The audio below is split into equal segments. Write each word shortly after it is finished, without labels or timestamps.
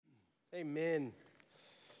Amen.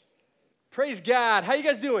 Praise God. How you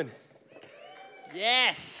guys doing?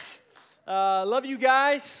 Yes. Love you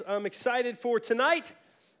guys. I'm excited for tonight.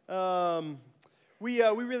 We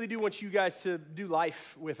really do want you guys to do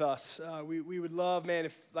life with us. We would love, man,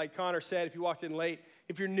 if, like Connor said, if you walked in late,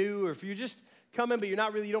 if you're new, or if you're just coming, but you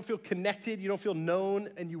don't feel connected, you don't feel known,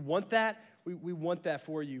 and you want that, we want that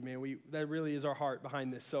for you, man. That really is our heart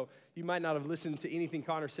behind this. So you might not have listened to anything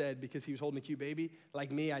Connor said because he was holding a cute baby. Like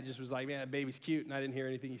me, I just was like, man, that baby's cute, and I didn't hear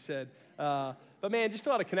anything he said. But man, just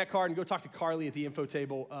fill out a Connect card and go talk to Carly at the info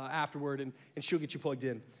table afterward, and she'll get you plugged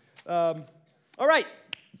in. All right.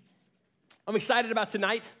 I'm excited about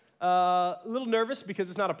tonight. A little nervous because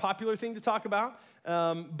it's not a popular thing to talk about,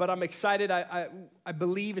 but I'm excited. I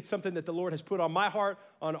believe it's something that the Lord has put on my heart,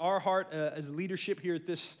 on our heart as leadership here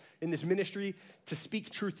in this ministry to speak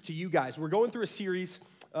truth to you guys. We're going through a series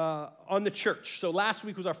on the church. So last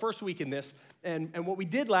week was our first week in this, and what we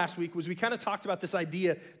did last week was we kind of talked about this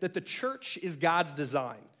idea that the church is God's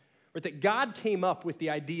design, right? That God came up with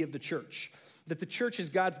the idea of the church, that the church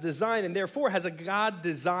is God's design and therefore has a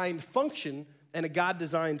God-designed function and a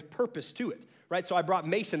God-designed purpose to it, right? So I brought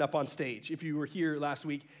Mason up on stage, if you were here last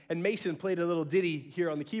week, and Mason played a little ditty here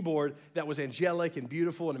on the keyboard that was angelic and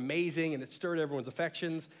beautiful and amazing, and it stirred everyone's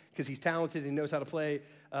affections because he's talented and he knows how to play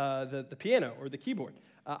the piano or the keyboard.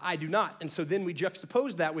 I do not, and so then we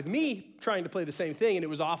juxtaposed that with me trying to play the same thing, and it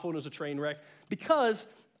was awful and it was a train wreck because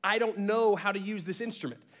I don't know how to use this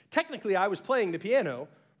instrument. Technically, I was playing the piano,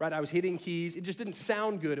 right? I was hitting keys. It just didn't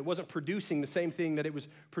sound good. It wasn't producing the same thing that it was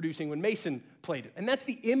producing when Mason played it. And that's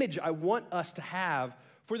the image I want us to have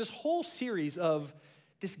for this whole series of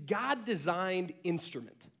this God-designed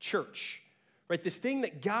instrument, church, right? This thing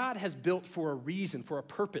that God has built for a reason, for a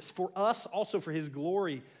purpose, for us also for his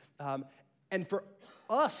glory, and for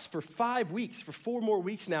us for 5 weeks, for 4 more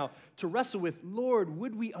weeks now, to wrestle with, Lord,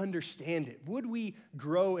 would we understand it? Would we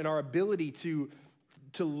grow in our ability to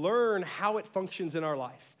learn how it functions in our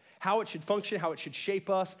life, how it should function, how it should shape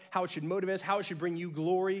us, how it should motivate us, how it should bring you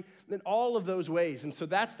glory, in all of those ways. And so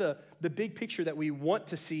that's the big picture that we want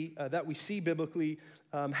to see, that we see biblically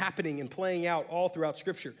happening and playing out all throughout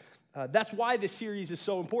Scripture. That's why this series is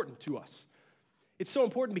so important to us. It's so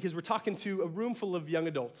important because we're talking to a room full of young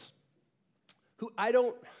adults who I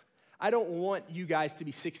don't want you guys to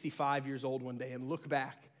be 65 years old one day and look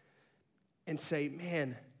back and say,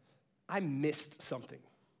 man, I missed something,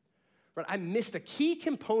 right? I missed a key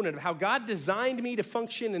component of how God designed me to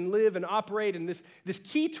function and live and operate, and this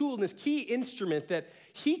key tool and this key instrument that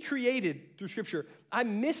he created through Scripture. I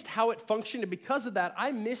missed how it functioned, and because of that,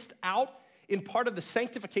 I missed out in part of the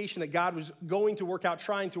sanctification that God was going to work out,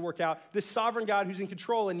 trying to work out, this sovereign God who's in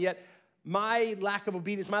control, and yet my lack of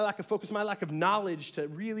obedience, my lack of focus, my lack of knowledge to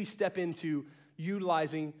really step into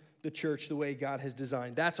utilizing the church the way God has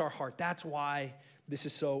designed. That's our heart. That's why this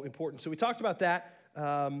is so important. So we talked about that,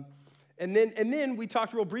 and then we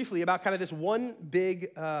talked real briefly about kind of this one big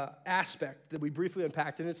aspect that we briefly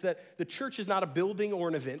unpacked, and it's that the church is not a building or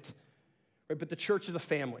an event, right? But the church is a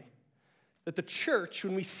family. That the church,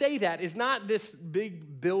 when we say that, is not this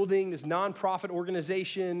big building, this nonprofit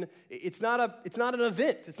organization. It's not an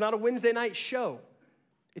event. It's not a Wednesday night show.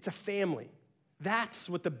 It's a family. That's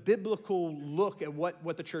what the biblical look at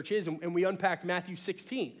what the church is. And we unpacked Matthew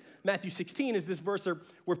 16. Matthew 16 is this verse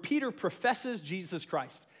where Peter professes Jesus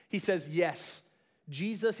Christ. He says, yes,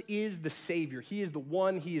 Jesus is the Savior. He is the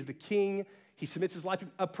one. He is the King. He submits his life,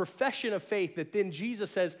 a profession of faith that then Jesus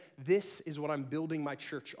says, this is what I'm building my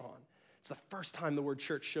church on. It's the first time the word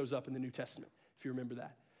church shows up in the New Testament, if you remember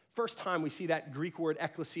that. First time we see that Greek word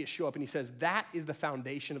ekklesia show up, and he says that is the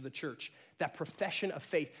foundation of the church, that profession of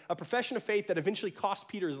faith, a profession of faith that eventually cost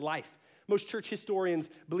Peter his life. Most church historians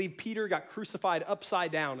believe Peter got crucified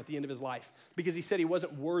upside down at the end of his life because he said he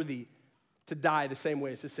wasn't worthy to die the same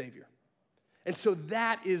way as his Savior. And so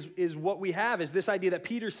that is what we have, is this idea that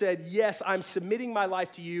Peter said, yes, I'm submitting my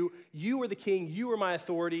life to you. You are the king. You are my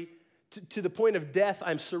authority. To the point of death,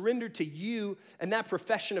 I'm surrendered to you, and that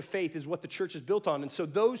profession of faith is what the church is built on. And so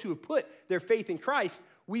those who have put their faith in Christ,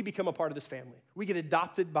 we become a part of this family. We get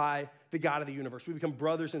adopted by the God of the universe. We become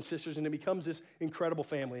brothers and sisters, and it becomes this incredible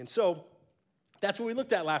family. And so that's what we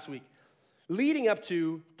looked at last week. Leading up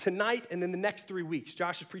to tonight and then the next 3 weeks,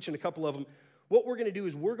 Josh is preaching a couple of them, what we're going to do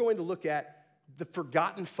is we're going to look at the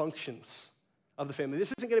forgotten functions of the family.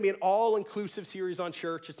 This isn't going to be an all-inclusive series on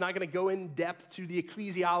church. It's not going to go in depth to the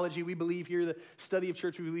ecclesiology we believe here, the study of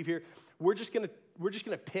church we believe here. We're just going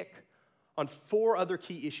to pick on 4 other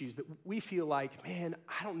key issues that we feel like, man,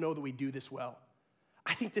 I don't know that we do this well.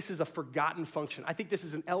 I think this is a forgotten function. I think this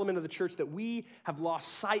is an element of the church that we have lost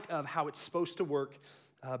sight of how it's supposed to work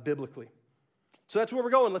biblically. So that's where we're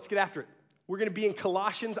going. Let's get after it. We're going to be in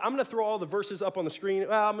Colossians. I'm going to throw all the verses up on the screen.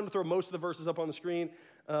 Well, I'm going to throw most of the verses up on the screen,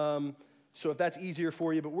 so if that's easier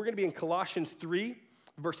for you. But we're going to be in Colossians 3,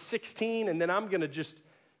 verse 16, and then I'm going to just,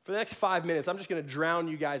 for the next 5 minutes, I'm just going to drown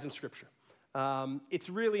you guys in Scripture. It's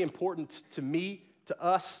really important to me, to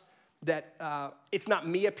us, that it's not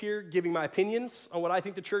me up here giving my opinions on what I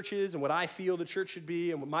think the church is and what I feel the church should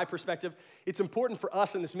be and what my perspective. It's important for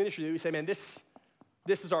us in this ministry that we say, man, this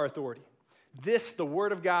is our authority. This, the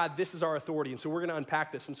Word of God, this is our authority. And so we're going to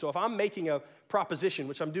unpack this. And so if I'm making a proposition,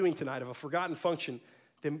 which I'm doing tonight, of a forgotten function,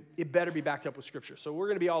 then it better be backed up with Scripture. So we're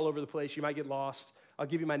going to be all over the place. You might get lost. I'll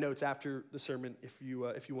give you my notes after the sermon if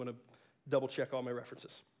you want to double check all my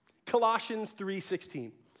references. Colossians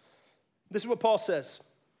 3:16. This is what Paul says.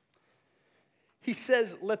 He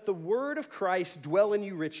says, let the word of Christ dwell in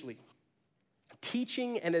you richly,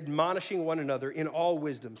 teaching and admonishing one another in all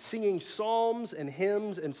wisdom, singing psalms and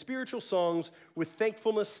hymns and spiritual songs with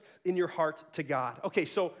thankfulness in your heart to God. Okay,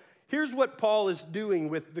 so here's what Paul is doing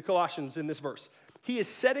with the Colossians in this verse. He is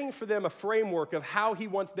setting for them a framework of how he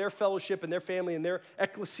wants their fellowship and their family and their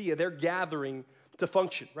ecclesia, their gathering, to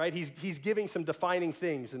function, right? He's giving some defining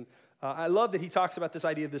things. And I love that he talks about this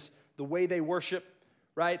idea of the way they worship,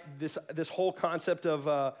 right? This whole concept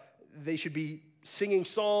of they should be singing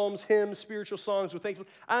psalms, hymns, spiritual songs with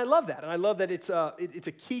thankfulness. And I love that. And I love that it's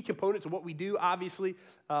a key component to what we do, obviously.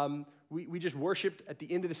 We just worshiped at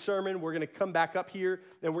the end of the sermon. We're going to come back up here,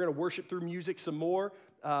 and we're going to worship through music some more.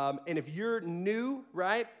 And if you're new,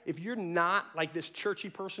 right, if you're not like this churchy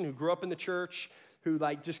person who grew up in the church, who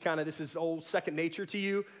like just kind of this is old second nature to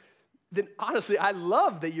you, then honestly, I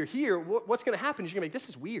love that you're here. What's going to happen is you're going to be like, this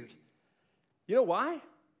is weird. You know why?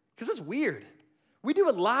 Because it's weird. We do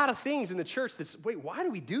a lot of things in the church that's, wait, why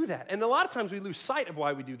do we do that? And a lot of times we lose sight of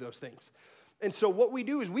why we do those things. And so what we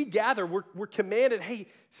do is we gather, we're commanded, hey,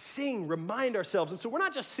 sing, remind ourselves. And so we're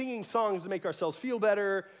not just singing songs to make ourselves feel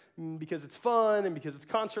better because it's fun and because it's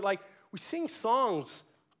concert-like. We sing songs,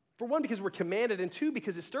 for one, because we're commanded, and two,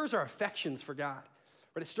 because it stirs our affections for God.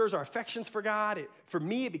 Right? It stirs our affections for God. For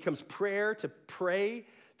me, it becomes prayer to pray,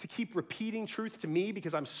 to keep repeating truth to me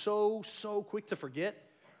because I'm so quick to forget.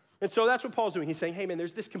 And so that's what Paul's doing. He's saying, hey, man,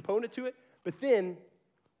 there's this component to it, but then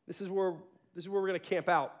this is where we're going to camp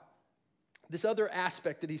out. This other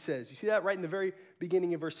aspect that he says, you see that right in the very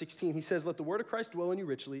beginning of verse 16. He says, let the word of Christ dwell in you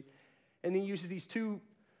richly, and then he uses these two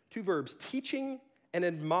verbs, teaching and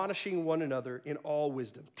admonishing one another in all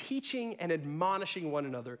wisdom. Teaching and admonishing one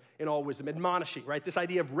another in all wisdom. Admonishing, right? This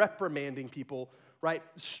idea of reprimanding people, right?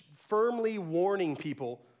 Firmly warning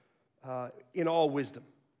people in all wisdom.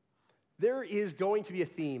 There is going to be a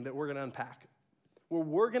theme that we're going to unpack where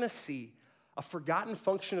we're going to see a forgotten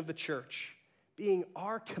function of the church being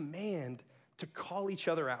our command to call each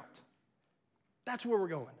other out. That's where we're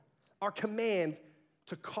going. Our command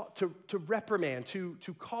to reprimand, to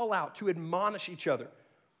call out, to admonish each other.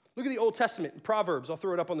 Look at the Old Testament in Proverbs. I'll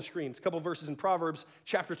throw it up on the screen. It's a couple of verses in Proverbs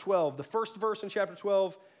chapter 12. The first verse in chapter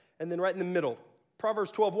 12, and then right in the middle.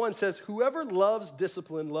 Proverbs 12:1 says, whoever loves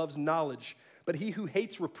discipline loves knowledge, but he who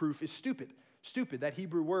hates reproof is stupid. Stupid, that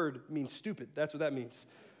Hebrew word means stupid. That's what that means.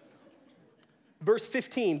 Verse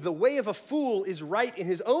 15, the way of a fool is right in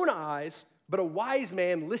his own eyes, but a wise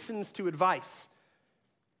man listens to advice.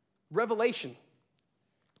 Revelation,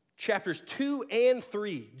 chapters 2 and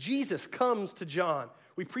 3, Jesus comes to John.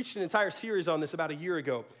 We preached an entire series on this about a year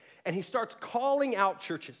ago, and he starts calling out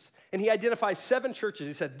churches, and he identifies 7 churches.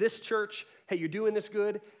 He said, this church, hey, you're doing this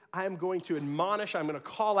good. I am going to admonish, I'm going to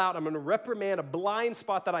call out, I'm going to reprimand a blind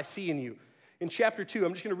spot that I see in you. In chapter 2,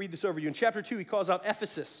 I'm just going to read this over you. In chapter 2, he calls out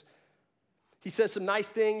Ephesus. He says some nice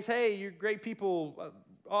things. Hey, you're great people.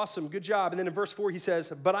 Awesome, good job. And then in verse 4, he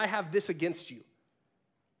says, but I have this against you.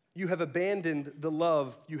 You have abandoned the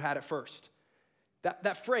love you had at first.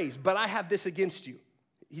 That phrase, but I have this against you.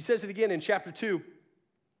 He says it again in chapter 2,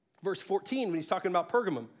 verse 14, when he's talking about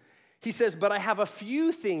Pergamum. He says, but I have a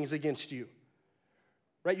few things against you.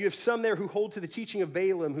 Right? You have some there who hold to the teaching of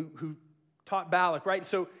Balaam, who taught Balak, right? And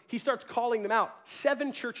so he starts calling them out.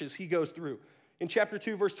 7 churches he goes through. In chapter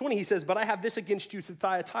 2, verse 20, he says, but I have this against you to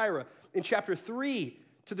Thyatira. In chapter 3,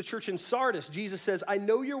 to the church in Sardis, Jesus says, I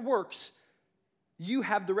know your works. You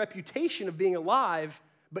have the reputation of being alive,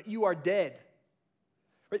 but you are dead.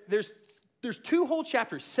 Right? There's 2 whole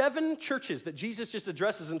chapters, 7 churches that Jesus just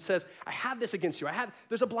addresses and says, I have this against you.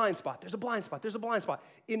 There's a blind spot. There's a blind spot. There's a blind spot.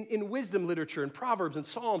 In wisdom literature, in Proverbs and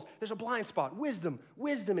Psalms, there's a blind spot. Wisdom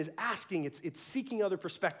is asking. It's seeking other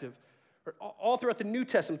perspective. All throughout the New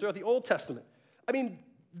Testament, throughout the Old Testament. I mean,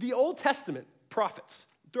 the Old Testament prophets.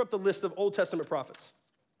 Throw up the list of Old Testament prophets.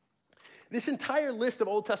 This entire list of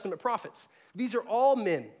Old Testament prophets, these are all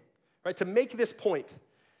men right? To make this point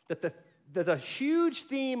that the huge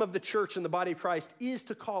theme of the church and the body of Christ is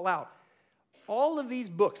to call out. All of these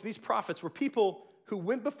books, these prophets, were people who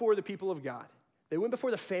went before the people of God. They went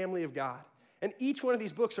before the family of God. And each one of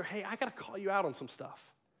these books are, hey, I got to call you out on some stuff.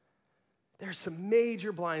 There's some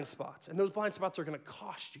major blind spots, and those blind spots are going to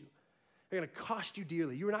cost you. They're going to cost you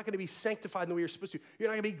dearly. You're not going to be sanctified in the way you're supposed to. You're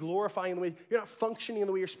not going to be glorifying in the way, you're not functioning in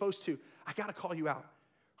the way you're supposed to. I got to call you out,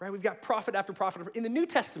 right? We've got prophet after prophet. In the New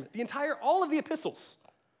Testament, all of the epistles,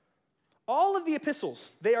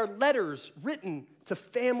 they are letters written to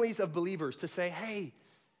families of believers to say, hey,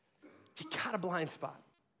 you got a blind spot.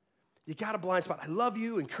 You got a blind spot. I love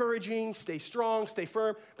you, encouraging, stay strong, stay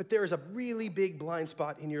firm, but there is a really big blind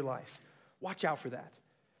spot in your life. Watch out for that.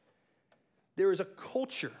 There is a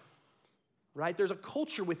culture, right? There's a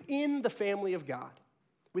culture within the family of God.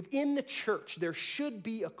 Within the church, there should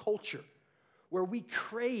be a culture where we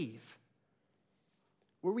crave,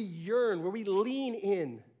 where we yearn, where we lean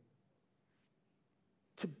in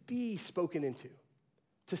to be spoken into.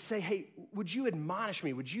 To say, hey, would you admonish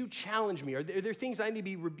me? Would you challenge me? Are there things I need to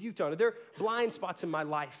be rebuked on? Are there blind spots in my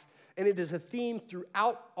life? And it is a theme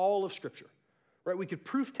throughout all of Scripture, right? We could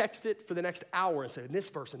proof text it for the next hour and say, this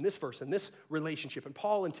verse, and this relationship, and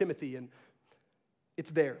Paul and Timothy, and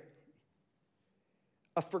it's there.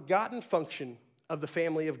 A forgotten function of the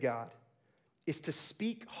family of God is to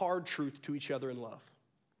speak hard truth to each other in love.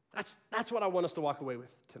 That's what I want us to walk away with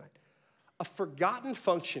tonight. A forgotten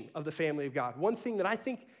function of the family of God. One thing that I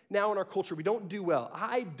think now in our culture we don't do well.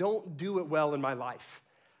 I don't do it well in my life.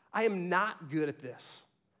 I am not good at this.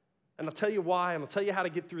 And I'll tell you why. I'm going to tell you how to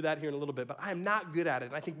get through that here in a little bit. But I am not good at it.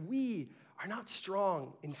 And I think we are not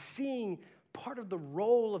strong in seeing part of the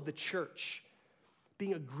role of the church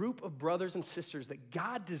being a group of brothers and sisters that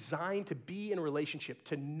God designed to be in a relationship,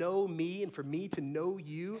 to know me and for me to know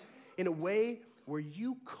you in a way where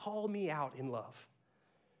you call me out in love.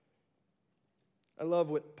 I love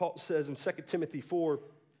what Paul says in 2 Timothy 4,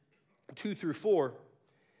 2 through 4.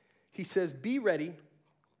 He says, be ready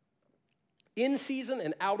in season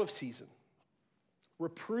and out of season.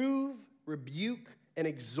 Reprove, rebuke, and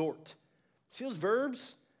exhort. See those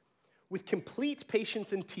verbs? With complete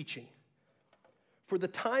patience and teaching. For the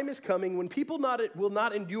time is coming when people will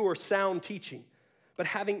not endure sound teaching, but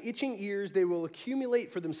having itching ears, they will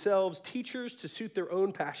accumulate for themselves teachers to suit their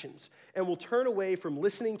own passions, and will turn away from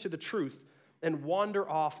listening to the truth and wander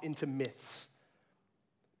off into myths.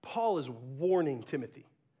 Paul is warning Timothy.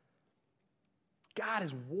 God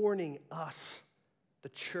is warning us, the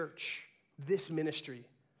church, this ministry,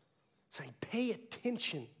 saying, pay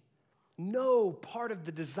attention. No part of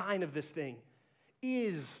the design of this thing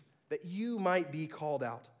is that you might be called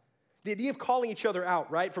out. The idea of calling each other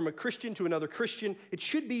out, right, from a Christian to another Christian, it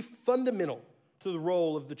should be fundamental to the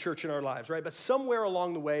role of the church in our lives, right? But somewhere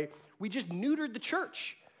along the way, we just neutered the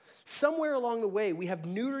church. Somewhere along the way, we have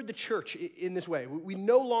neutered the church in this way. We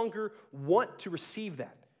no longer want to receive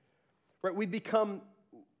that, right? We've become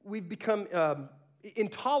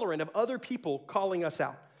intolerant of other people calling us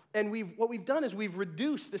out. And what we've done is we've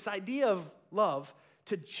reduced this idea of love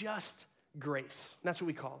to just grace. And that's what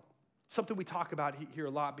we call it. Something we talk about here a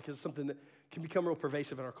lot because it's something that can become real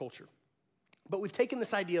pervasive in our culture. But we've taken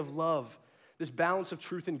this idea of love, this balance of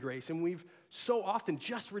truth and grace, and we've so often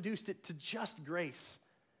just reduced it to just grace.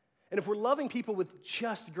 And if we're loving people with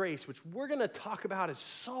just grace, which we're going to talk about is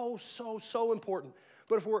so important,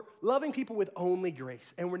 but if we're loving people with only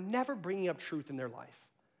grace and we're never bringing up truth in their life,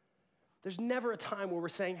 there's never a time where we're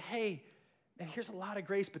saying, hey, man, here's a lot of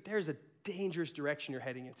grace, but there's a dangerous direction you're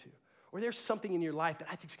heading into. Or there's something in your life that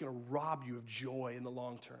I think is going to rob you of joy in the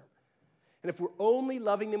long term. And if we're only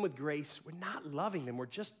loving them with grace, we're not loving them. We're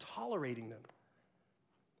just tolerating them.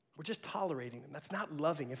 We're just tolerating them. That's not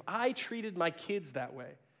loving. If I treated my kids that way,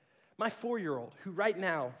 my 4-year-old, who right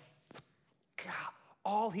now, God,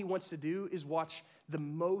 all he wants to do is watch the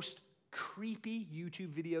most creepy YouTube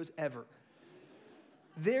videos ever.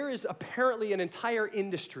 There is apparently an entire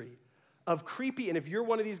industry of creepy, and if you're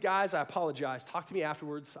one of these guys, I apologize. Talk to me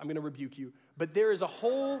afterwards. I'm going to rebuke you. But there is a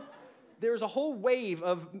whole wave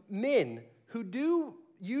of men who do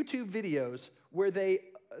YouTube videos where they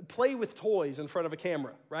play with toys in front of a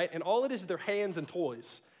camera, right? And all it is their hands and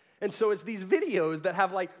toys. And so it's these videos that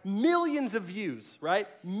have like millions of views, right?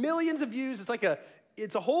 Millions of views.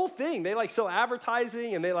 It's a whole thing. They like sell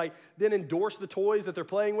advertising and they like then endorse the toys that they're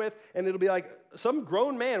playing with. And it'll be like some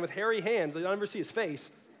grown man with hairy hands. I don't ever see his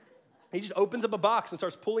face. He just opens up a box and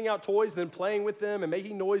starts pulling out toys and then playing with them and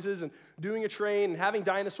making noises and doing a train and having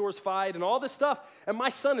dinosaurs fight and all this stuff. And my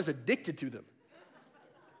son is addicted to them.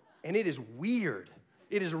 And it is weird.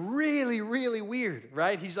 It is really, really weird,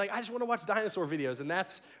 right? He's like, I just want to watch dinosaur videos, and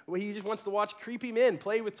that's what he just wants to watch creepy men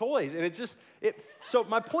play with toys. And so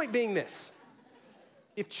my point being this,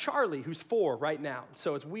 if Charlie, who's 4 right now,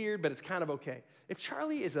 so it's weird, but it's kind of okay. If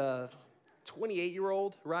Charlie is a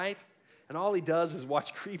 28-year-old, right, and all he does is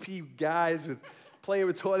watch creepy guys playing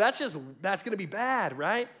with toys, that's going to be bad,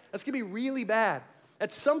 right? That's going to be really bad.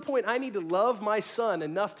 At some point, I need to love my son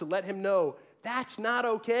enough to let him know that's not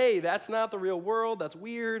okay. That's not the real world. That's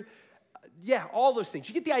weird. Yeah, all those things.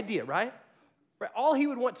 You get the idea, right? All he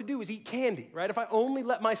would want to do is eat candy, right? If I only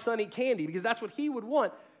let my son eat candy, because that's what he would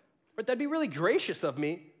want, right? That'd be really gracious of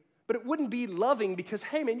me, but it wouldn't be loving because,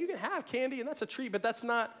 hey, man, you can have candy and that's a treat, but that's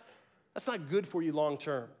not good for you long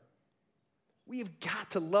term. We have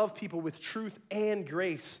got to love people with truth and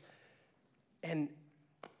grace. And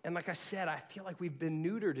like I said, I feel like we've been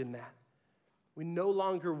neutered in that. We no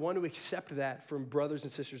longer want to accept that from brothers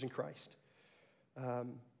and sisters in Christ.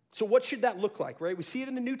 So what should that look like, right? We see it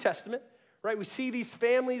in the New Testament, right? We see these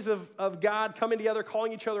families of God coming together,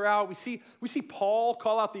 calling each other out. We see Paul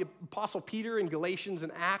call out the Apostle Peter in Galatians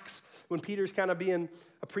and Acts when Peter's kind of being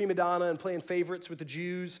a prima donna and playing favorites with the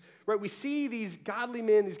Jews, right? We see these godly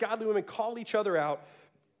men, these godly women call each other out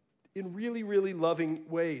in really, really loving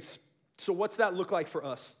ways. So what's that look like for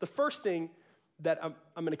us? The first thing that I'm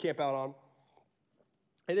going to camp out on,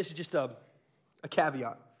 and this is just a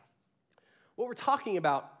caveat. What we're talking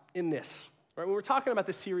about in this, right? When we're talking about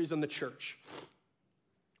this series on the church,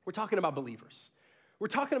 we're talking about believers. We're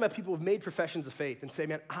talking about people who've made professions of faith and say,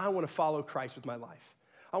 man, I want to follow Christ with my life.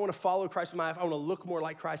 I want to follow Christ with my life. I want to look more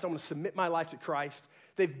like Christ. I want to submit my life to Christ.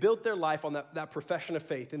 They've built their life on that profession of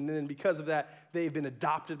faith, and then because of that, they've been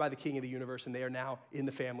adopted by the King of the universe, and they are now in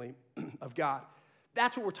the family of God.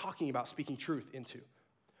 That's what we're talking about, speaking truth into.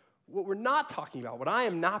 What we're not talking about, what I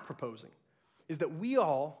am not proposing, is that we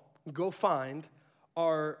all go find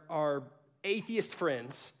our atheist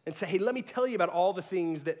friends and say, hey, let me tell you about all the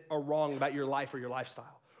things that are wrong about your life or your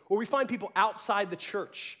lifestyle. Or we find people outside the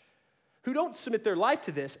church who don't submit their life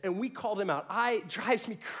to this, and we call them out. It drives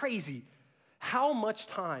me crazy how much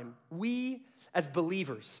time we as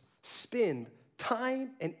believers spend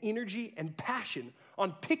time and energy and passion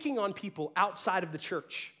on picking on people outside of the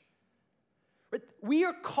church. Right? We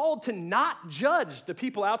are called to not judge the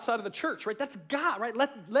people outside of the church, right? That's God, right?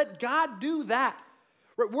 Let God do that.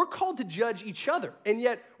 Right? We're called to judge each other, and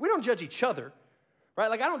yet we don't judge each other, right?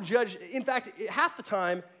 Like I don't judge. In fact, half the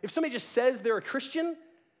time, if somebody just says they're a Christian,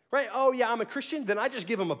 right? Oh yeah, I'm a Christian, then I just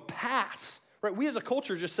give them a pass, right? We as a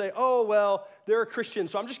culture just say, oh well, they're a Christian,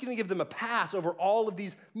 so I'm just going to give them a pass over all of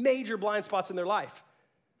these major blind spots in their life.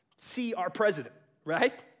 See our president,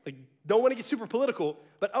 right? Like, don't want to get super political,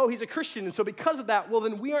 but oh, he's a Christian, and so because of that, well,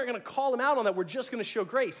 then we aren't going to call him out on that. We're just going to show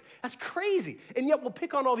grace. That's crazy. And yet we'll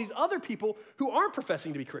pick on all these other people who aren't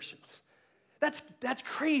professing to be Christians. That's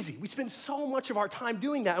crazy. We spend so much of our time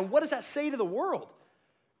doing that, and what does that say to the world?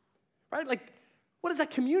 Right? Like, what does that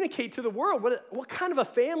communicate to the world? What kind of a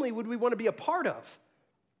family would we want to be a part of?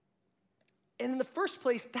 And in the first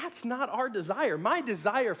place, that's not our desire. My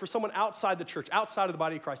desire for someone outside the church, outside of the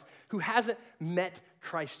body of Christ, who hasn't met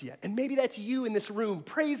Christ yet. And maybe that's you in this room.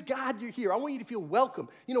 Praise God you're here. I want you to feel welcome.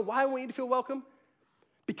 You know why I want you to feel welcome?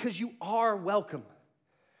 Because you are welcome.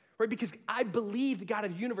 Right? Because I believe the God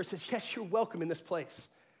of the universe says, yes, you're welcome in this place.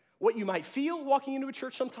 What you might feel walking into a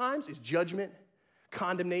church sometimes is judgment,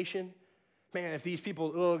 condemnation. Man, if these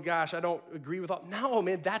people, oh gosh, I don't agree with all. No,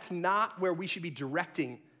 man, that's not where we should be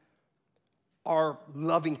directing our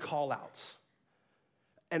loving call-outs.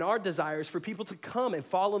 And our desires for people to come and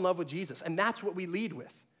fall in love with Jesus. And that's what we lead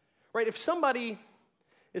with, right? If somebody,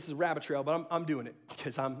 this is a rabbit trail, but I'm doing it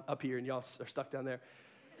because I'm up here and y'all are stuck down there.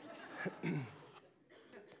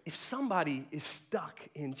 If somebody is stuck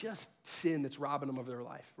in just sin that's robbing them of their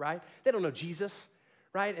life, right? They don't know Jesus,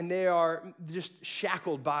 right? And they are just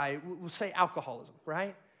shackled by, we'll say alcoholism,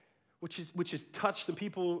 right? Which has touched some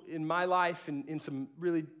people in my life in some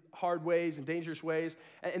really hard ways and dangerous ways,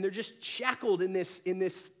 and they're just shackled in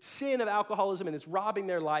this sin of alcoholism, and it's robbing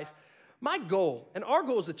their life. My goal, and our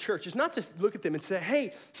goal as the church, is not to look at them and say,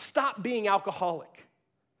 hey, stop being alcoholic.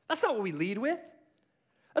 That's not what we lead with.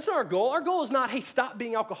 That's not our goal. Our goal is not, hey, stop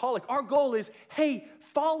being alcoholic. Our goal is, hey,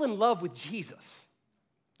 fall in love with Jesus.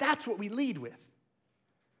 That's what we lead with.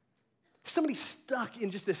 If somebody's stuck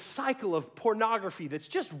in just this cycle of pornography that's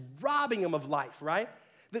just robbing them of life, right?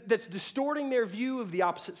 That's distorting their view of the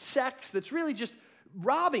opposite sex, that's really just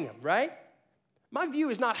robbing them, right? My view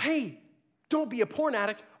is not, hey, don't be a porn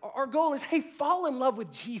addict. Our goal is, hey, fall in love with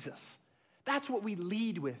Jesus. That's what we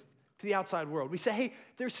lead with to the outside world. We say, hey,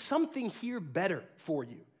 there's something here better for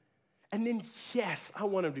you. And then, yes, I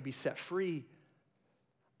want them to be set free.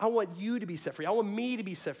 I want you to be set free. I want me to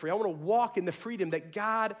be set free. I want to walk in the freedom that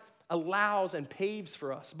God allows and paves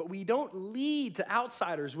for us. But we don't lead to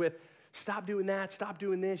outsiders with, stop doing that, stop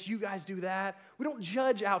doing this, you guys do that. We don't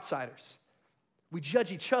judge outsiders. We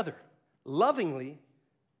judge each other. Lovingly,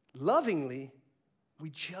 we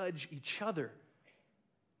judge each other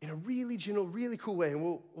in a really gentle, really cool way, and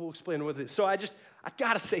we'll explain what it is. So I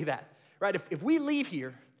gotta say that, right? If we leave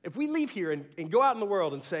here and go out in the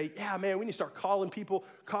world and say, yeah, man, we need to start calling people,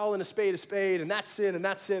 calling a spade, and that's sin,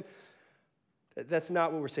 that's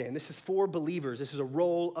not what we're saying. This is for believers. This is a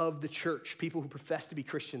role of the church, people who profess to be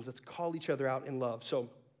Christians. Let's call each other out in love. So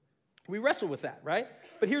we wrestle with that, right?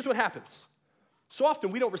 But here's what happens. So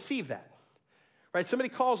often we don't receive that, right? Somebody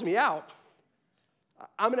calls me out,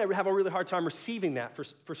 I'm going to have a really hard time receiving that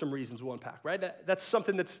for some reasons we'll unpack, right? That's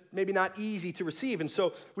something that's maybe not easy to receive. And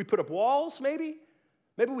so we put up walls, maybe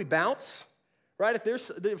we bounce, right?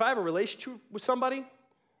 If I have a relationship with somebody,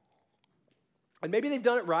 and maybe they've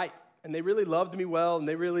done it right, and they really loved me well, and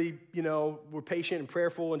they really, were patient and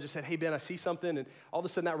prayerful and just said, hey, Ben, I see something, and all of a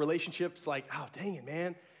sudden that relationship's like, oh, dang it,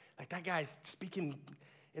 man. Like that guy's speaking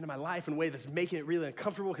into my life in a way that's making it really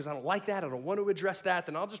uncomfortable because I don't like that, I don't want to address that,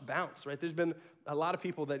 then I'll just bounce, right? There's been a lot of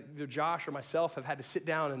people that either Josh or myself have had to sit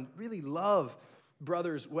down and really love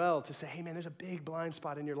brothers well to say, hey, man, there's a big blind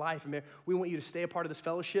spot in your life, and man, we want you to stay a part of this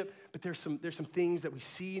fellowship, but there's some things that we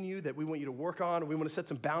see in you that we want you to work on, and we want to set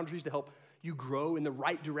some boundaries to help you grow in the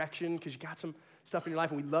right direction because you got some stuff in your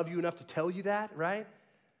life, and we love you enough to tell you that, right?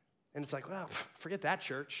 And it's like, well, forget that,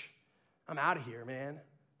 church. I'm out of here, man.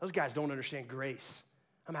 Those guys don't understand grace.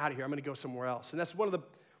 I'm out of here. I'm going to go somewhere else. And that's one of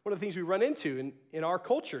the things we run into in our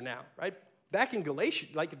culture now, right? Back in Galatia,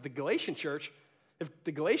 like the Galatian church, if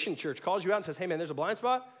the Galatian church calls you out and says, hey, man, there's a blind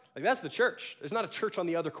spot, like that's the church. There's not a church on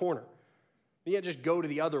the other corner. You can't just go to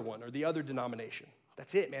the other one or the other denomination.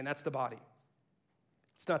 That's it, man. That's the body.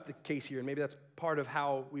 It's not the case here, and maybe that's part of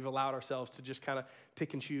how we've allowed ourselves to just kind of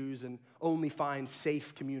pick and choose and only find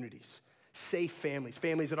safe communities, safe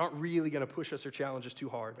families that aren't really going to push us or challenge us too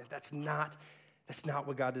hard. Man, that's not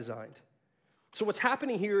what God designed. So what's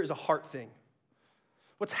happening here is a heart thing.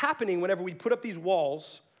 What's happening whenever we put up these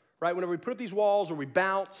walls, right? Whenever we put up these walls or we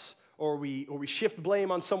bounce or we shift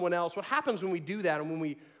blame on someone else, what happens when we do that and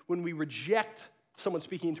when we reject someone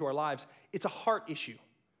speaking into our lives, it's a heart issue.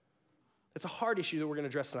 It's a hard issue that we're going to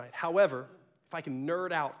address tonight. However, if I can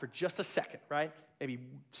nerd out for just a second, right? Maybe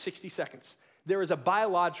 60 seconds. There is a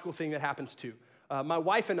biological thing that happens too. My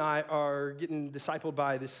wife and I are getting discipled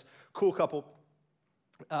by this cool couple,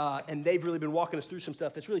 and they've really been walking us through some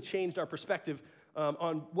stuff that's really changed our perspective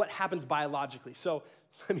on what happens biologically. So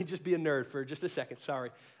let me just be a nerd for just a second,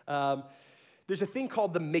 sorry. There's a thing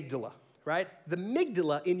called the amygdala. Right? The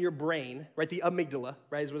amygdala in your brain, right? The amygdala,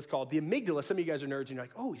 right, is what it's called. The amygdala, some of you guys are nerds and you're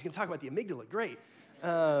like, oh, he's going to talk about the amygdala. Great.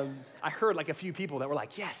 I heard like a few people that were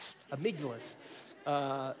like, yes, amygdalas.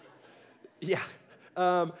 Yeah.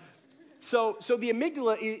 So the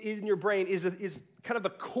amygdala in your brain is kind of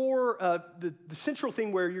the core, the central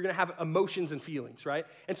thing where you're going to have emotions and feelings, right?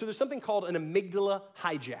 And so there's something called an amygdala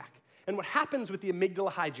hijack. And what happens with the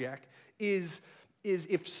amygdala hijack is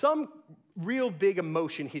if some real big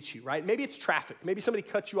emotion hits you, right? Maybe it's traffic. Maybe somebody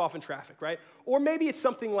cuts you off in traffic, right? Or maybe it's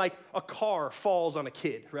something like a car falls on a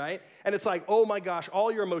kid, right? And it's like, oh my gosh, all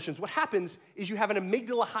your emotions. What happens is you have an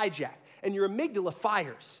amygdala hijack, and your amygdala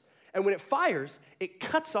fires. And when it fires, it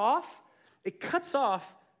cuts off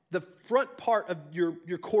the front part of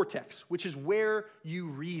your cortex, which is where you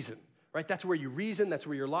reason, right? That's where you reason, that's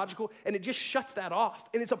where you're logical, and it just shuts that off.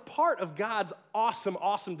 And it's a part of God's awesome,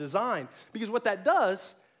 awesome design, because what that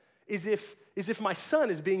does is if my son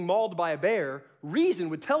is being mauled by a bear, reason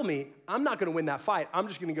would tell me, I'm not going to win that fight. I'm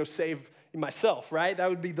just going to go save myself, right? That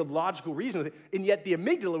would be the logical reason. And yet the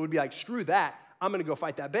amygdala would be like, screw that. I'm going to go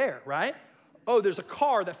fight that bear, right? Oh, there's a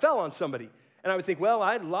car that fell on somebody. And I would think, well,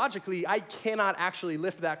 I cannot actually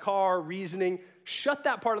lift that car, reasoning, shut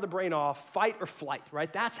that part of the brain off, fight or flight,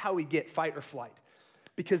 right? That's how we get fight or flight.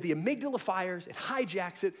 Because the amygdala fires, it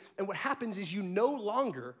hijacks it, and what happens is you no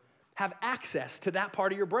longer have access to that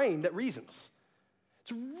part of your brain that reasons.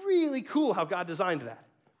 It's really cool how God designed that.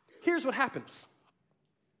 Here's what happens.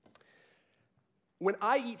 When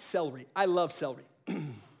I eat celery, I love celery.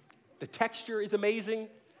 The texture is amazing.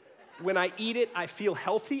 When I eat it, I feel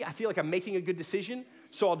healthy. I feel like I'm making a good decision.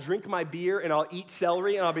 So I'll drink my beer and I'll eat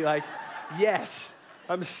celery and I'll be like, yes,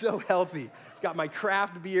 I'm so healthy. Got my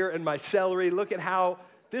craft beer and my celery. Look at how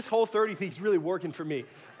this whole 30 thing's really working for me.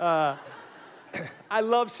 I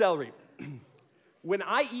love celery. When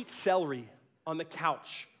I eat celery on the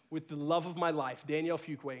couch with the love of my life, Danielle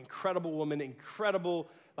Fuqua, incredible woman, incredible,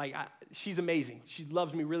 she's amazing. She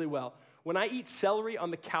loves me really well. when I eat celery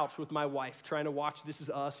on the couch with my wife, trying to watch This Is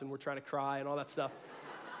Us, and we're trying to cry and all that stuff,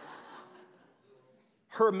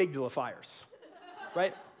 her amygdala fires,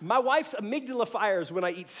 right? My wife's amygdala fires when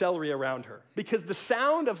I eat celery around her because the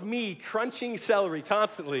sound of me crunching celery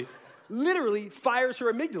constantly literally fires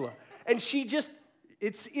her amygdala. And she just,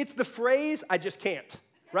 it's the phrase, I just can't,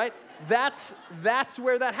 right? That's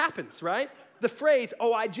where that happens, right? The phrase,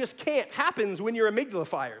 oh, I just can't, happens when your amygdala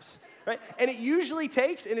fires, right? And it usually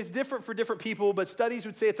takes, and it's different for different people, but studies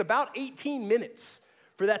would say it's about 18 minutes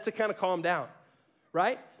for that to kind of calm down,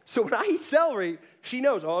 right? So when I eat celery, she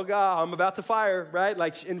knows, oh God, I'm about to fire, right?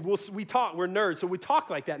 Like, and we talk, we're nerds, so we talk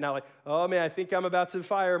like that now, like, oh man, I think I'm about to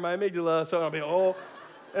fire my amygdala, so I'll be, oh,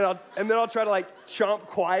 and then I'll try to like chomp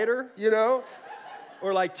quieter, you know,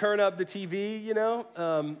 or like turn up the TV, you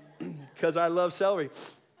know, because I love celery.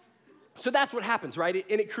 So that's what happens, right?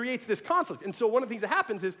 And it creates this conflict. And so one of the things that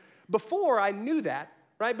happens is before I knew that,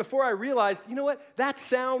 right, before I realized, you know what, that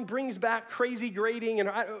sound brings back crazy grating, and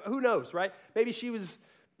who knows, right? Maybe she was,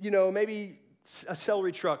 you know, maybe a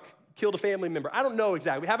celery truck killed a family member. I don't know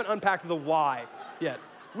exactly. We haven't unpacked the why yet.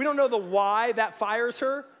 We don't know the why that fires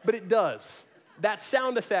her, but it does. That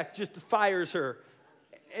sound effect just fires her.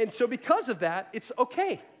 And so because of that, it's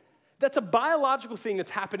okay. That's a biological thing that's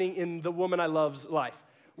happening in the woman I love's life.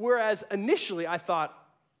 Whereas initially I thought,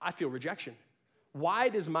 I feel rejection. Why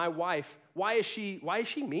does my wife, why is she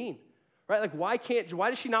mean? Right? Like, why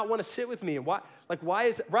does she not want to sit with me? And why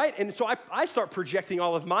is, right? And so I start projecting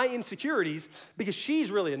all of my insecurities because she's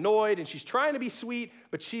really annoyed and she's trying to be sweet,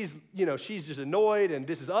 but she's just annoyed and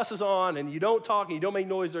This Is Us is on and you don't talk and you don't make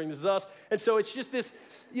noise during This Is Us. And so it's just this,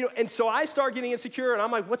 and so I start getting insecure and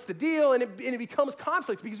I'm like, what's the deal? And it becomes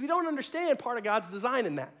conflict because we don't understand part of God's design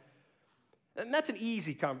in that. And that's an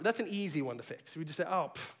easy one to fix. We just say,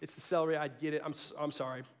 oh, it's the celery, I get it, I'm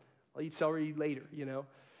sorry. I'll eat celery later, you know.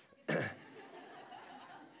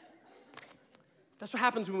 That's what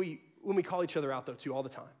happens when we call each other out, though, too, all the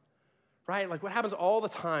time, right? Like what happens all the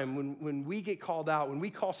time when we get called out, when we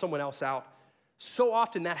call someone else out, so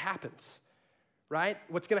often that happens, right?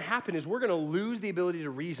 What's going to happen is we're going to lose the ability to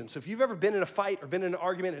reason. So if you've ever been in a fight or been in an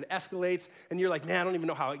argument and it escalates and you're like, man, I don't even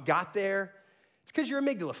know how it got there, it's because your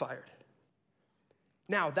amygdala fired.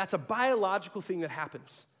 Now, that's a biological thing that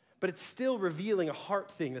happens, but it's still revealing a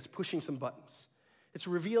heart thing that's pushing some buttons. It's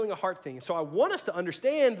revealing a heart thing. So I want us to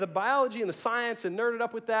understand the biology and the science and nerd it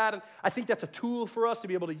up with that. And I think that's a tool for us to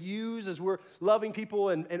be able to use as we're loving people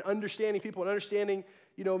and understanding people and understanding,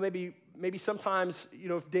 maybe sometimes,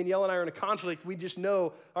 if Danielle and I are in a conflict, we just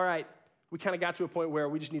know, all right, we kind of got to a point where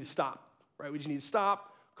we just need to stop, right? We just need to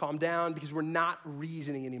stop, calm down, because we're not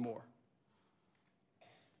reasoning anymore.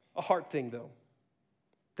 A heart thing, though.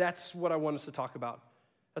 That's what I want us to talk about.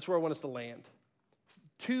 That's where I want us to land.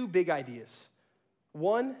 Two big ideas.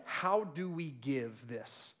 One, how do we give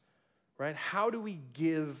this, right? How do we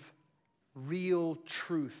give real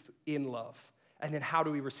truth in love? And then how do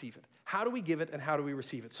we receive it? How do we give it and how do we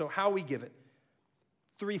receive it? So how we give it.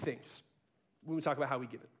 Three things when we talk about how we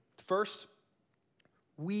give it. First,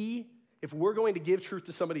 if we're going to give truth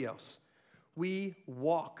to somebody else, we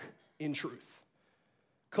walk in truth.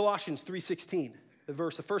 Colossians 3:16,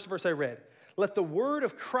 the first verse I read. Let the word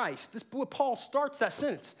of Christ, Paul starts that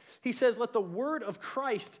sentence. He says, let the word of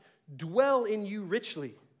Christ dwell in you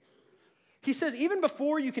richly. He says, even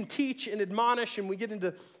before you can teach and admonish, and we get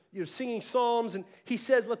into singing psalms, and he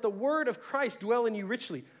says, let the word of Christ dwell in you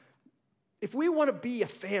richly. If we want to be a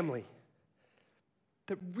family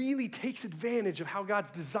that really takes advantage of how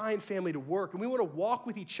God's designed family to work, and we want to walk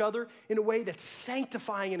with each other in a way that's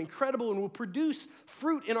sanctifying and incredible and will produce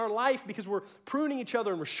fruit in our life because we're pruning each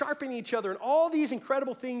other and we're sharpening each other and all these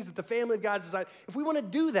incredible things that the family of God's designed, if we want to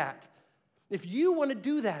do that, if you want to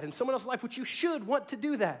do that in someone else's life, which you should want to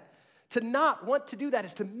do that, to not want to do that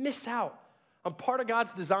is to miss out on part of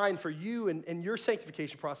God's design for you and your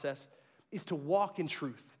sanctification process is to walk in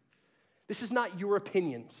truth. This is not your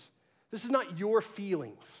opinions. This is not your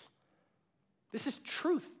feelings. This is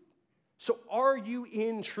truth. So are you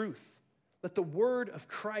in truth? Let the word of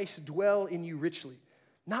Christ dwell in you richly.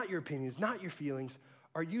 Not your opinions, not your feelings.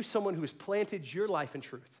 Are you someone who has planted your life in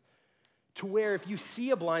truth? To where if you see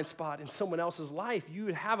a blind spot in someone else's life, you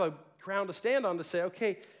would have a ground to stand on to say,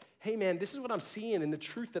 okay, hey man, this is what I'm seeing and the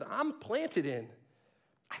truth that I'm planted in.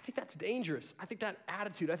 I think that's dangerous. I think that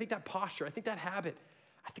attitude, I think that posture, I think that habit,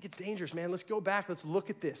 I think it's dangerous, man. Let's go back. Let's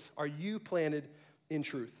look at this. Are you planted in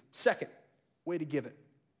truth? Second way to give it.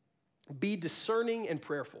 Be discerning and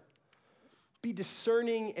prayerful. Be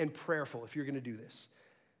discerning and prayerful if you're going to do this.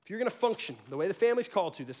 If you're going to function the way the family's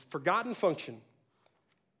called to, this forgotten function,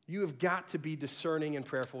 you have got to be discerning and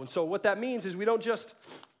prayerful. And so what that means is we don't just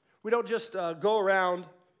We don't just go around,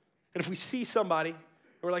 and if we see somebody, and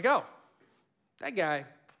we're like, oh, that guy,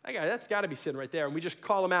 that's got to be sin right there. And we just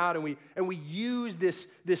call him out, and we use this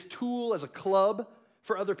tool as a club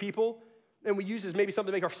for other people, and we use it as maybe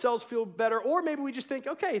something to make ourselves feel better, or maybe we just think,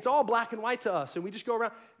 okay, it's all black and white to us, and we just go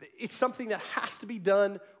around. It's something that has to be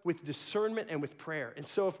done with discernment and with prayer. And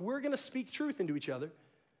so if we're going to speak truth into each other,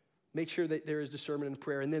 make sure that there is discernment and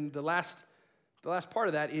prayer. And then the last part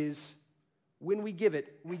of that is when we give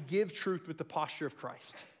it, we give truth with the posture of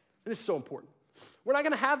Christ. And this is so important. We're not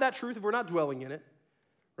going to have that truth if we're not dwelling in it,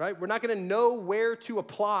 right? We're not going to know where to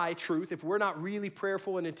apply truth if we're not really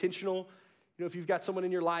prayerful and intentional. You know, if you've got someone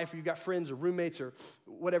in your life, or you've got friends or roommates or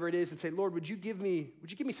whatever it is, and say, Lord, would you give me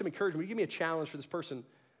some encouragement? Would you give me a challenge for this person?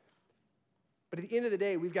 But at the end of the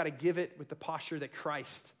day, we've got to give it with the posture that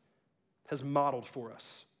Christ has modeled for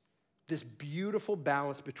us. This beautiful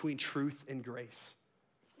balance between truth and grace.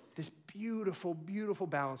 This beautiful, beautiful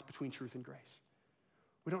balance between truth and grace.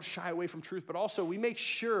 We don't shy away from truth, but also we make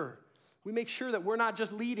sure that we're not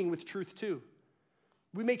just leading with truth too.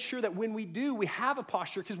 We make sure that when we do, we have a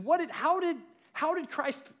posture, because how did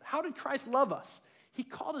Christ love us? He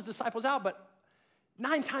called his disciples out, but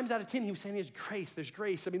 9 times out of 10, he was saying there's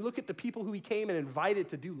grace. I mean, look at the people who he came and invited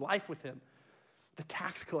to do life with him. The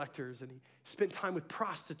tax collectors, and he spent time with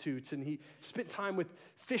prostitutes, and he spent time with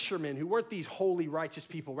fishermen who weren't these holy, righteous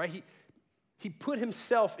people, right? He put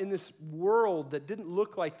himself in this world that didn't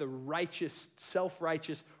look like the righteous,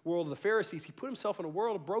 self-righteous world of the Pharisees. He put himself in a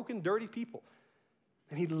world of broken, dirty people.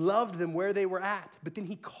 And he loved them where they were at, but then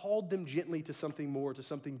he called them gently to something more, to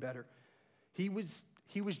something better. He was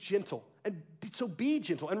gentle, and so be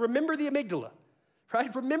gentle. And remember the amygdala,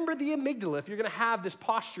 right? Remember the amygdala if you're going to have this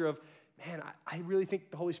posture of, man, I really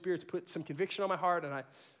think the Holy Spirit's put some conviction on my heart, and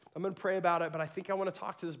I'm going to pray about it, but I think I want to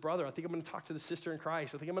talk to this brother. I think I'm going to talk to this sister in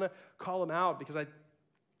Christ. I think I'm going to call him out because I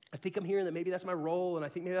think I'm hearing that maybe that's my role, and I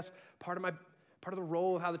think maybe that's part of the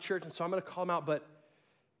role of how the church, and so I'm going to call him out. But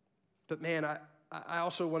man, I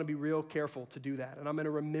also want to be real careful to do that, and I'm going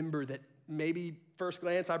to remember that maybe first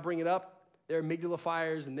glance I bring it up, they're amygdala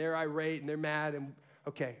fires, and they're irate, and they're mad, and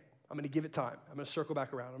okay, I'm going to give it time. I'm going to circle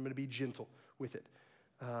back around. I'm going to be gentle with it.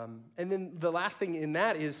 And then the last thing in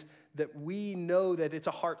that is that we know that it's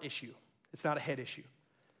a heart issue. It's not a head issue.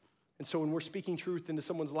 And so when we're speaking truth into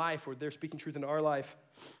someone's life, or they're speaking truth into our life,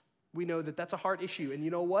 we know that that's a heart issue. And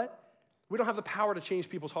you know what? We don't have the power to change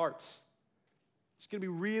people's hearts. It's going to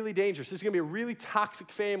be really dangerous. This is going to be a really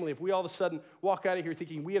toxic family if we all of a sudden walk out of here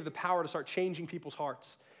thinking we have the power to start changing people's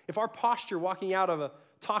hearts. If our posture walking out of a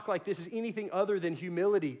talk like this is anything other than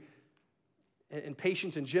humility and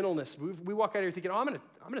patience and gentleness, we walk out of here thinking, I'm going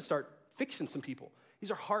to start fixing some people.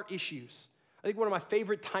 These are heart issues. I think one of my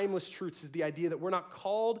favorite timeless truths is the idea that we're not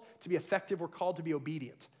called to be effective, we're called to be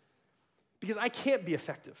obedient. Because I can't be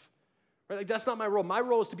effective. Right? Like, that's not my role. My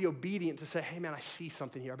role is to be obedient, to say, hey man, I see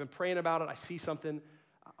something here. I've been praying about it. I see something.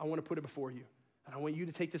 I want to put it before you. And I want you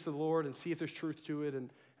to take this to the Lord and see if there's truth to it and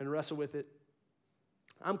wrestle with it.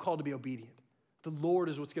 I'm called to be obedient. The Lord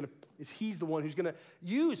is He's the one who's going to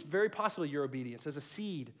use, very possibly, your obedience as a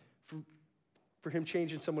seed for Him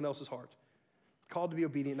changing someone else's heart. Called to be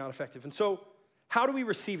obedient, not effective. And so, how do we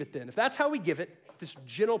receive it then? If that's how we give it, this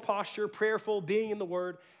gentle posture, prayerful, being in the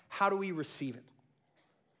Word, how do we receive it?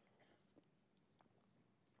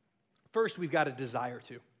 First, we've got to desire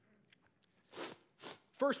to.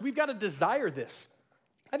 First, we've got to desire this.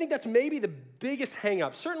 I think that's maybe the biggest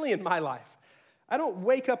hang-up, certainly in my life. I don't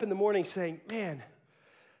wake up in the morning saying, man,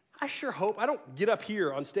 I sure hope, I don't get up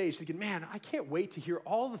here on stage thinking, man, I can't wait to hear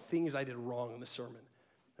all the things I did wrong in the sermon,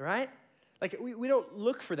 right? Like, we don't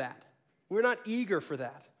look for that. We're not eager for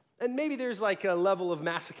that. And maybe there's like a level of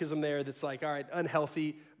masochism there that's like, all right,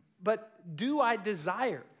 unhealthy, but do I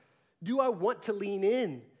desire? Do I want to lean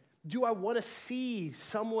in? Do I want to see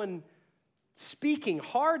someone speaking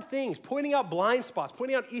hard things, pointing out blind spots,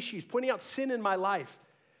 pointing out issues, pointing out sin in my life?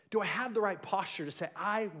 Do I have the right posture to say,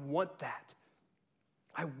 I want that?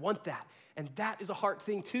 I want that. And that is a heart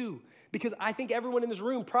thing too. Because I think everyone in this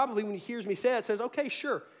room probably, when he hears me say it, says, okay,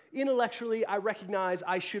 sure. Intellectually, I recognize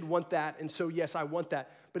I should want that. And so, yes, I want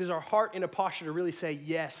that. But is our heart in a posture to really say,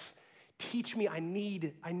 yes, teach me, I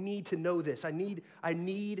need to know this. I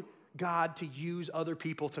need God to use other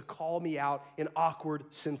people to call me out in awkward,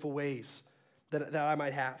 sinful ways that I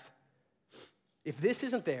might have. If this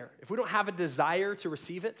isn't there, if we don't have a desire to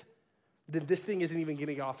receive it, then this thing isn't even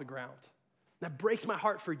getting off the ground. That breaks my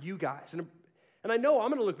heart for you guys. And I know I'm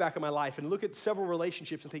going to look back at my life and look at several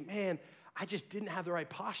relationships and think, man, I just didn't have the right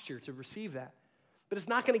posture to receive that. But it's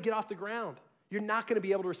not going to get off the ground. You're not going to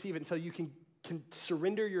be able to receive it until you can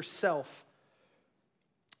surrender yourself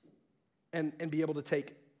and be able to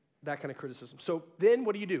take that kind of criticism. So then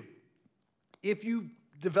what do? If you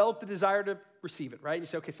develop the desire to receive it, right? You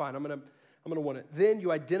say, okay, fine, I'm gonna want it. Then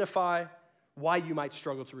you identify why you might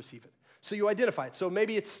struggle to receive it. So you identify it. So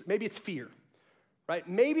maybe it's fear, right?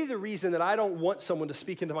 Maybe the reason that I don't want someone to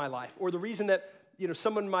speak into my life, or the reason that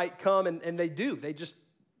someone might come and they just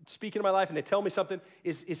speak into my life and they tell me something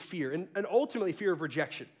is fear, and ultimately fear of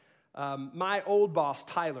rejection. My old boss,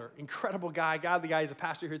 Tyler, incredible guy, godly guy, he's a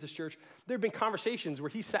pastor here at this church. There have been conversations where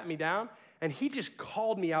he sat me down and he just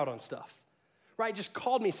called me out on stuff. Right, just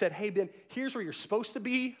called me and said, hey, Ben, here's where you're supposed to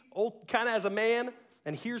be, kind of as a man,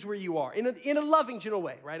 and here's where you are. In a loving, gentle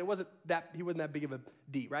way, right? He wasn't that big of a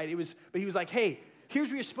D, right? But he was like, hey, here's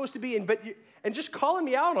where you're supposed to be, and just calling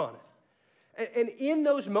me out on it. And in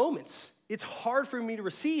those moments, it's hard for me to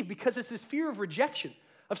receive because it's this fear of rejection,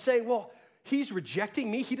 of saying, well, he's rejecting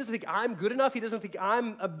me. He doesn't think I'm good enough. He doesn't think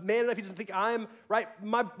I'm a man enough. He doesn't think I'm, right?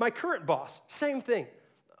 My current boss, same thing.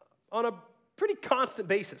 On a pretty constant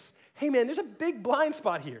basis. Hey, man, there's a big blind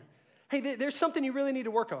spot here. Hey, there's something you really need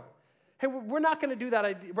to work on. Hey, we're not going to do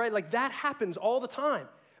that, right? Like, that happens all the time.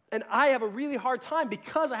 And I have a really hard time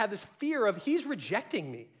because I have this fear of he's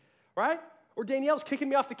rejecting me, right? Or Danielle's kicking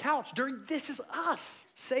me off the couch during This Is Us,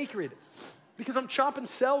 sacred, because I'm chopping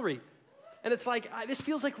celery. And it's like, this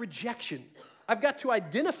feels like rejection. I've got to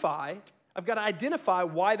identify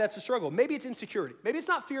why that's a struggle. Maybe it's insecurity. Maybe it's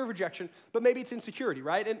not fear of rejection, but maybe it's insecurity,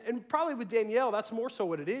 right? And probably with Danielle, that's more so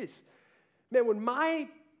what it is. Man, when my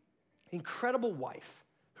incredible wife,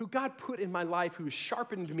 who God put in my life, who has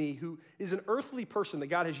sharpened me, who is an earthly person that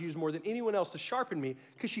God has used more than anyone else to sharpen me,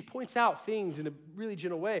 because she points out things in a really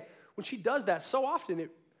gentle way, when she does that, so often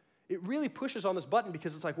it really pushes on this button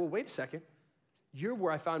because it's like, well, wait a second. You're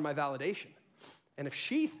where I found my validation. And if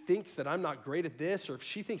she thinks that I'm not great at this, or if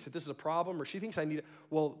she thinks that this is a problem, or she thinks I need it,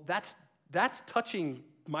 well, that's touching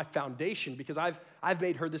my foundation because I've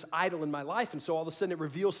made her this idol in my life, and so all of a sudden it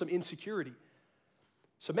reveals some insecurity.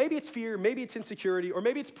 So maybe it's fear, maybe it's insecurity, or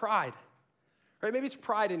maybe it's pride, right? Maybe it's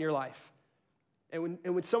pride in your life. And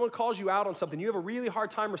when someone calls you out on something, you have a really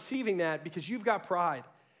hard time receiving that because you've got pride.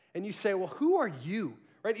 And you say, well, who are you,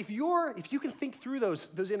 right? If you can think through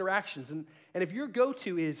those interactions, and if your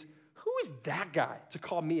go-to is, who is that guy to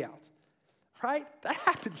call me out, right? That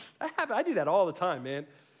happens. I do that all the time, man.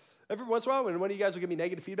 Every once in a while, when one of you guys will give me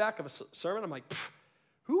negative feedback of a sermon, I'm like,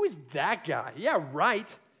 who is that guy? Yeah,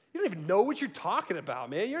 right. You don't even know what you're talking about,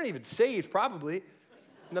 man. You're not even saved, probably.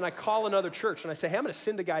 And then I call another church, and I say, hey, I'm going to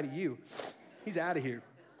send a guy to you. He's out of here,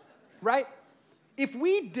 right? If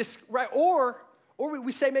we, or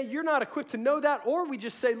we say, man, you're not equipped to know that, or we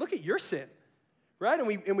just say, look at your sin, right?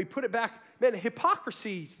 And we put it back. Man,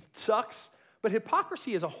 hypocrisy sucks, but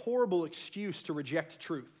hypocrisy is a horrible excuse to reject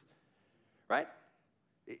truth, right?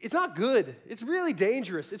 It's not good. It's really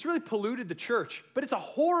dangerous. It's really polluted the church, but it's a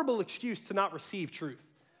horrible excuse to not receive truth.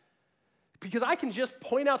 Because I can just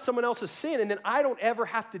point out someone else's sin, and then I don't ever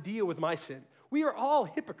have to deal with my sin. We are all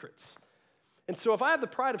hypocrites. And so if I have the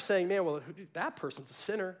pride of saying, man, well, that person's a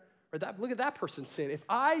sinner, or look at that person's sin. If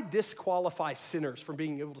I disqualify sinners from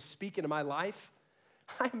being able to speak into my life,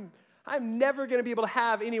 I'm never going to be able to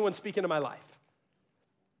have anyone speak into my life.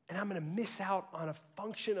 And I'm going to miss out on a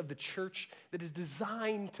function of the church that is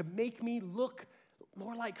designed to make me look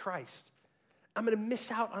more like Christ. I'm going to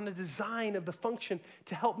miss out on the design of the function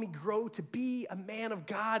to help me grow to be a man of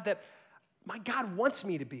God that my God wants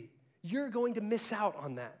me to be. You're going to miss out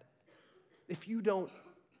on that if you don't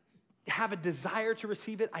have a desire to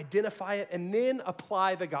receive it, identify it, and then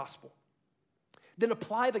apply the gospel. Then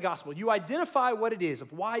apply the gospel. You identify what it is,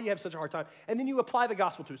 of why you have such a hard time, and then you apply the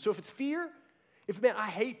gospel to it. So if it's fear, man, I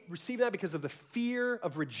hate receiving that because of the fear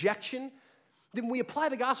of rejection, then we apply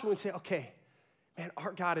the gospel and say, okay, man,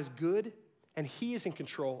 our God is good, and he is in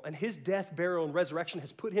control, and his death, burial, and resurrection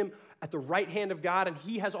has put him at the right hand of God, and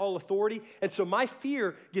he has all authority. And so my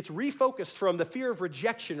fear gets refocused from the fear of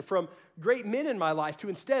rejection from great men in my life to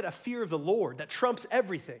instead a fear of the Lord that trumps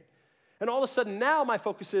everything. And all of a sudden now my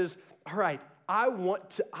focus is, all right, I want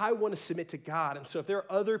to submit to God. And so if there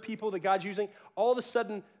are other people that God's using, all of a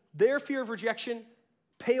sudden their fear of rejection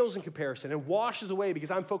pales in comparison and washes away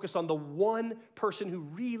because I'm focused on the one person who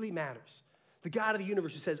really matters. The God of the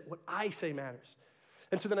universe who says, what I say matters.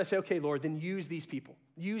 And so then I say, okay, Lord, then use these people.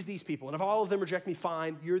 Use these people. And if all of them reject me,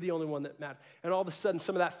 fine, you're the only one that matters. And all of a sudden,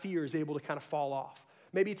 some of that fear is able to kind of fall off.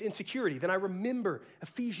 Maybe it's insecurity. Then I remember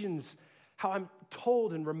Ephesians, how I'm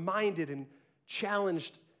told and reminded and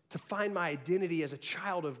challenged to find my identity as a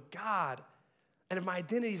child of God. And if my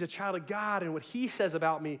identity is a child of God and what he says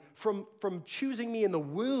about me from choosing me in the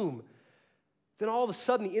womb, then all of a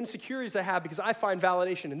sudden the insecurities I have because I find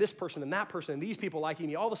validation in this person and that person and these people liking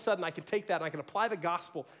me, all of a sudden I can take that and I can apply the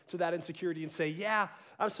gospel to that insecurity and say, yeah,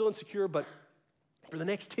 I'm still insecure, but for the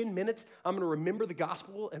next 10 minutes, I'm going to remember the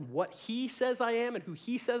gospel and what he says I am and who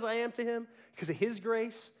he says I am to him because of his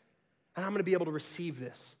grace, and I'm going to be able to receive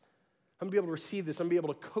this. I'm going to be able to receive this. I'm going to be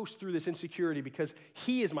able to coast through this insecurity because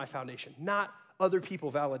he is my foundation, not other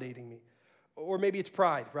people validating me. Or maybe it's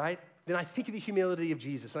pride, right? Then I think of the humility of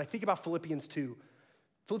Jesus, and I think about Philippians 2.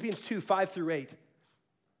 Philippians 2, 5 through 8.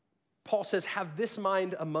 Paul says, have this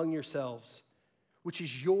mind among yourselves, which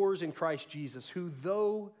is yours in Christ Jesus, who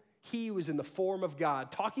though he was in the form of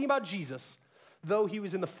God, talking about Jesus, though he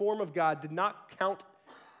was in the form of God, did not count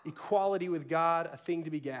equality with God a thing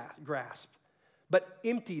to be grasped, but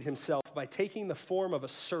emptied himself by taking the form of a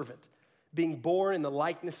servant, being born in the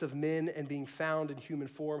likeness of men and being found in human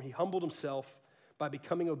form. He humbled himself by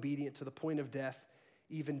becoming obedient to the point of death,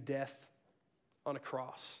 even death on a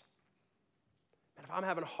cross. And if I'm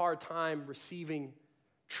having a hard time receiving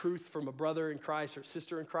truth from a brother in Christ or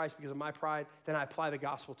sister in Christ because of my pride, then I apply the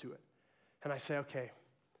gospel to it. And I say, okay,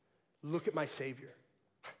 look at my Savior.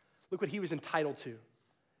 Look what he was entitled to.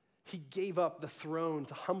 He gave up the throne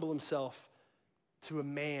to humble himself to a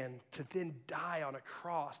man, to then die on a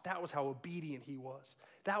cross. That was how obedient he was.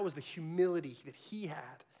 That was the humility that he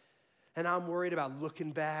had. And I'm worried about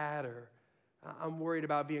looking bad, or I'm worried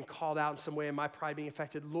about being called out in some way and my pride being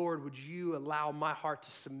affected. Lord, would you allow my heart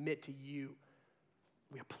to submit to you?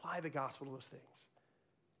 We apply the gospel to those things.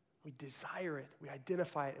 We desire it, we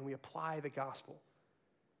identify it, and we apply the gospel.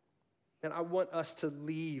 And I want us to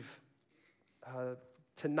leave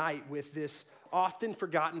tonight with this often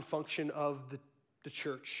forgotten function of the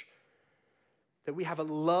church, that we have a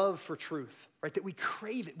love for truth, right? That we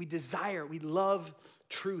crave it, we desire it, we love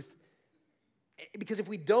truth. Because if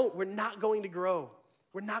we don't, we're not going to grow.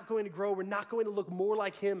 We're not going to grow. We're not going to look more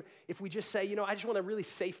like him if we just say, I just want a really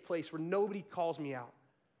safe place where nobody calls me out.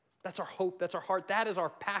 That's our hope. That's our heart. That is our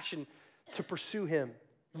passion to pursue him.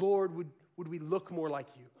 Lord, would we look more like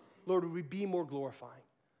you? Lord, would we be more glorifying?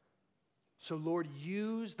 So Lord,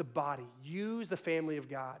 use the body, use the family of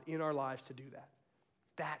God in our lives to do that.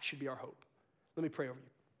 That should be our hope. Let me pray over you.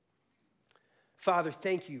 Father,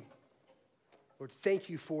 thank you. Lord, thank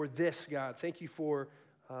you for this, God. Thank you for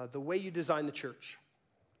the way you designed the church.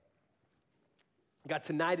 God,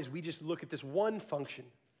 tonight as we just look at this one function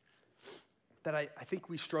that I think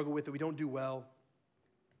we struggle with, that we don't do well,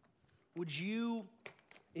 would you,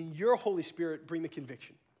 in your Holy Spirit, bring the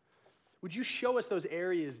conviction? Would you show us those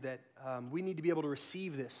areas that we need to be able to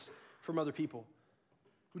receive this from other people?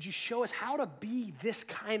 Would you show us how to be this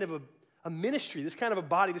kind of a ministry, this kind of a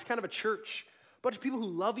body, this kind of a church? A bunch of people who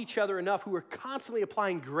love each other enough, who are constantly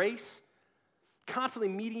applying grace, constantly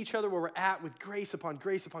meeting each other where we're at with grace upon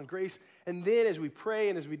grace upon grace. And then as we pray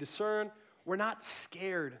and as we discern, we're not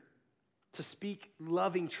scared to speak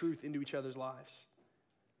loving truth into each other's lives.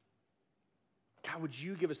 God, would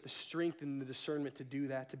you give us the strength and the discernment to do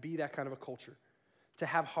that, to be that kind of a culture, to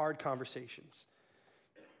have hard conversations,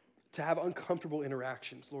 to have uncomfortable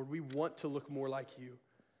interactions. Lord, we want to look more like you.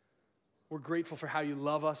 We're grateful for how you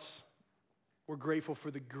love us. We're grateful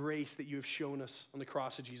for the grace that you have shown us on the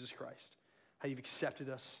cross of Jesus Christ, how you've accepted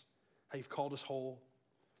us, how you've called us whole,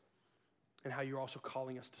 and how you're also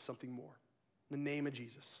calling us to something more. In the name of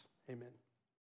Jesus, amen.